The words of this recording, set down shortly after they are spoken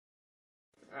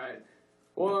All right.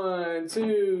 1,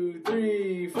 2,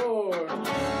 3, 4.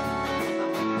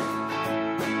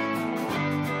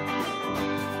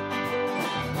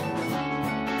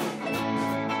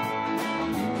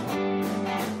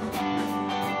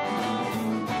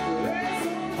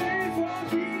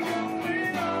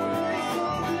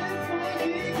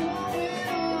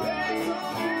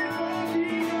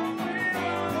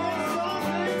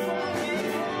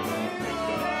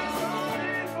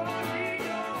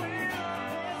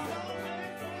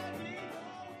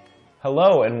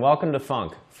 Hello and welcome to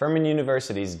Func, Furman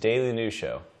University's daily news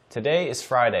show. Today is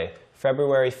Friday,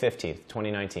 February 15th,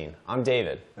 2019. I'm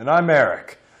David. And I'm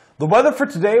Eric. The weather for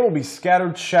today will be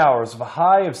scattered showers with a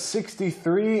high of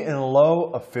 63 and a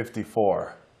low of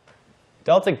 54.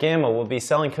 Delta Gamma will be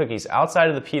selling cookies outside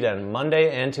of the P-Den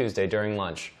Monday and Tuesday during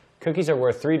lunch. Cookies are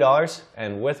worth $3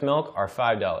 and with milk are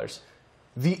 $5.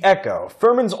 The Echo,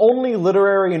 Furman's only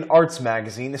literary and arts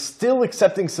magazine, is still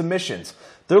accepting submissions.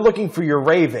 They're looking for your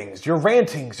ravings, your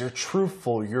rantings, your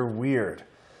truthful, your weird.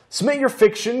 Submit your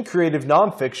fiction, creative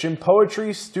nonfiction,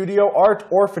 poetry, studio art,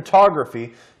 or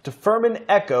photography to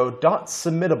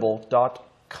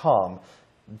furmanecho.submittable.com.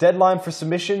 Deadline for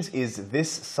submissions is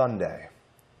this Sunday.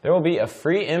 There will be a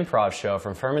free improv show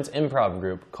from Furman's improv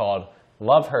group called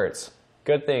Love Hurts.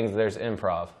 Good things there's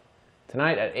improv.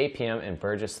 Tonight at 8 p.m. in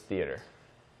Burgess Theater.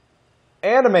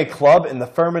 Anime Club in the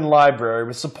Furman Library,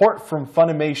 with support from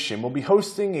Funimation, will be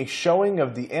hosting a showing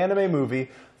of the anime movie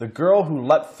The Girl Who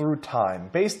Leapt Through Time,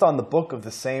 based on the book of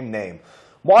the same name.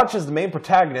 Watch as the main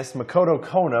protagonist, Makoto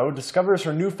Kono, discovers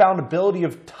her newfound ability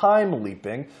of time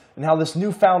leaping and how this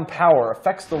newfound power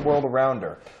affects the world around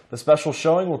her. The special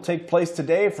showing will take place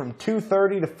today from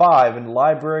 2:30 to 5 in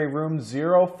Library Room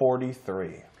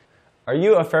 043. Are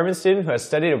you a Furman student who has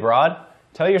studied abroad?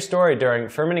 Tell your story during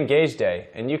Furman Engage Day,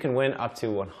 and you can win up to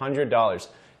 $100.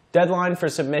 Deadline for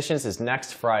submissions is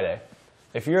next Friday.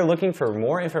 If you're looking for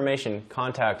more information,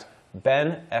 contact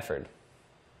Ben Efford.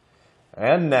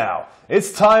 And now,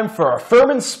 it's time for our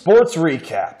Furman Sports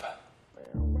Recap.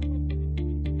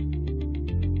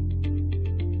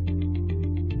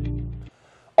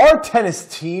 Our tennis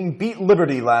team beat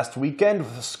Liberty last weekend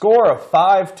with a score of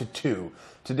 5-2.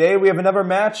 Today we have another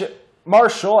match at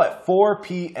Marshall at 4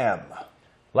 p.m.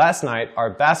 Last night, our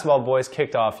basketball boys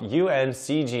kicked off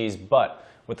UNCG's butt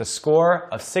with a score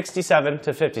of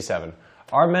 67-57.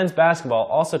 Our men's basketball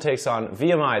also takes on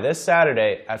VMI this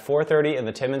Saturday at 4:30 in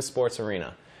the Timmons Sports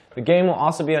Arena. The game will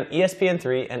also be on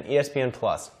ESPN3 and ESPN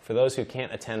Plus for those who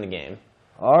can't attend the game.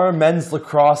 Our men's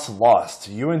lacrosse lost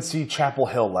to UNC Chapel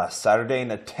Hill last Saturday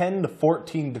in a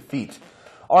 10-14 defeat.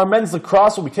 Our men's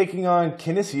lacrosse will be taking on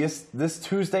Canisius this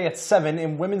Tuesday at 7,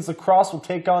 and women's lacrosse will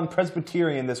take on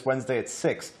Presbyterian this Wednesday at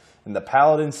 6 in the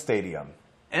Paladin Stadium.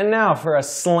 And now for a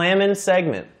slammin'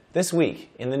 segment, This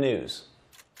Week in the News.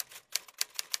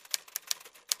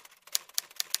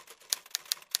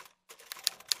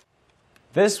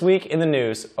 This week in the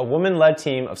news, a woman-led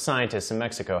team of scientists in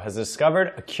Mexico has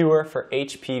discovered a cure for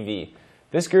HPV.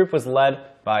 This group was led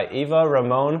by Eva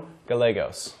Ramon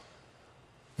Gallegos.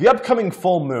 The upcoming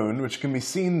full moon, which can be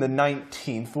seen the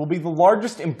 19th, will be the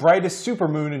largest and brightest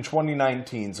supermoon in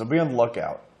 2019, so be on the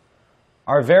lookout.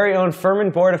 Our very own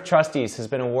Furman Board of Trustees has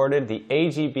been awarded the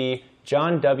AGB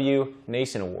John W.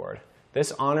 Nason Award.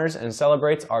 This honors and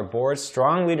celebrates our board's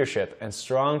strong leadership and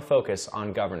strong focus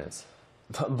on governance.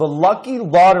 The lucky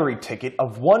lottery ticket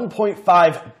of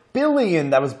 $1.5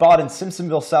 billion that was bought in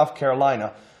Simpsonville, South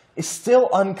Carolina, is still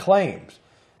unclaimed.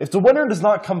 If the winner does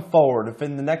not come forward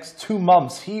within the next 2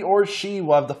 months, he or she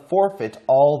will have to forfeit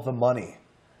all the money.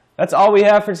 That's all we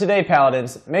have for today,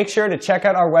 Paladins. Make sure to check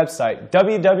out our website,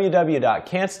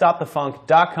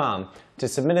 www.can'tstopthefunk.com, to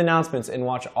submit announcements and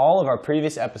watch all of our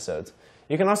previous episodes.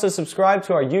 You can also subscribe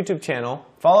to our YouTube channel,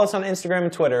 follow us on Instagram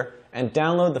and Twitter, and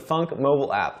download the Func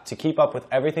mobile app to keep up with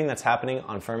everything that's happening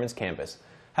on Furman's campus.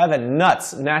 Have a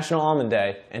nuts National Almond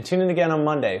Day, and tune in again on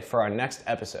Monday for our next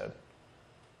episode.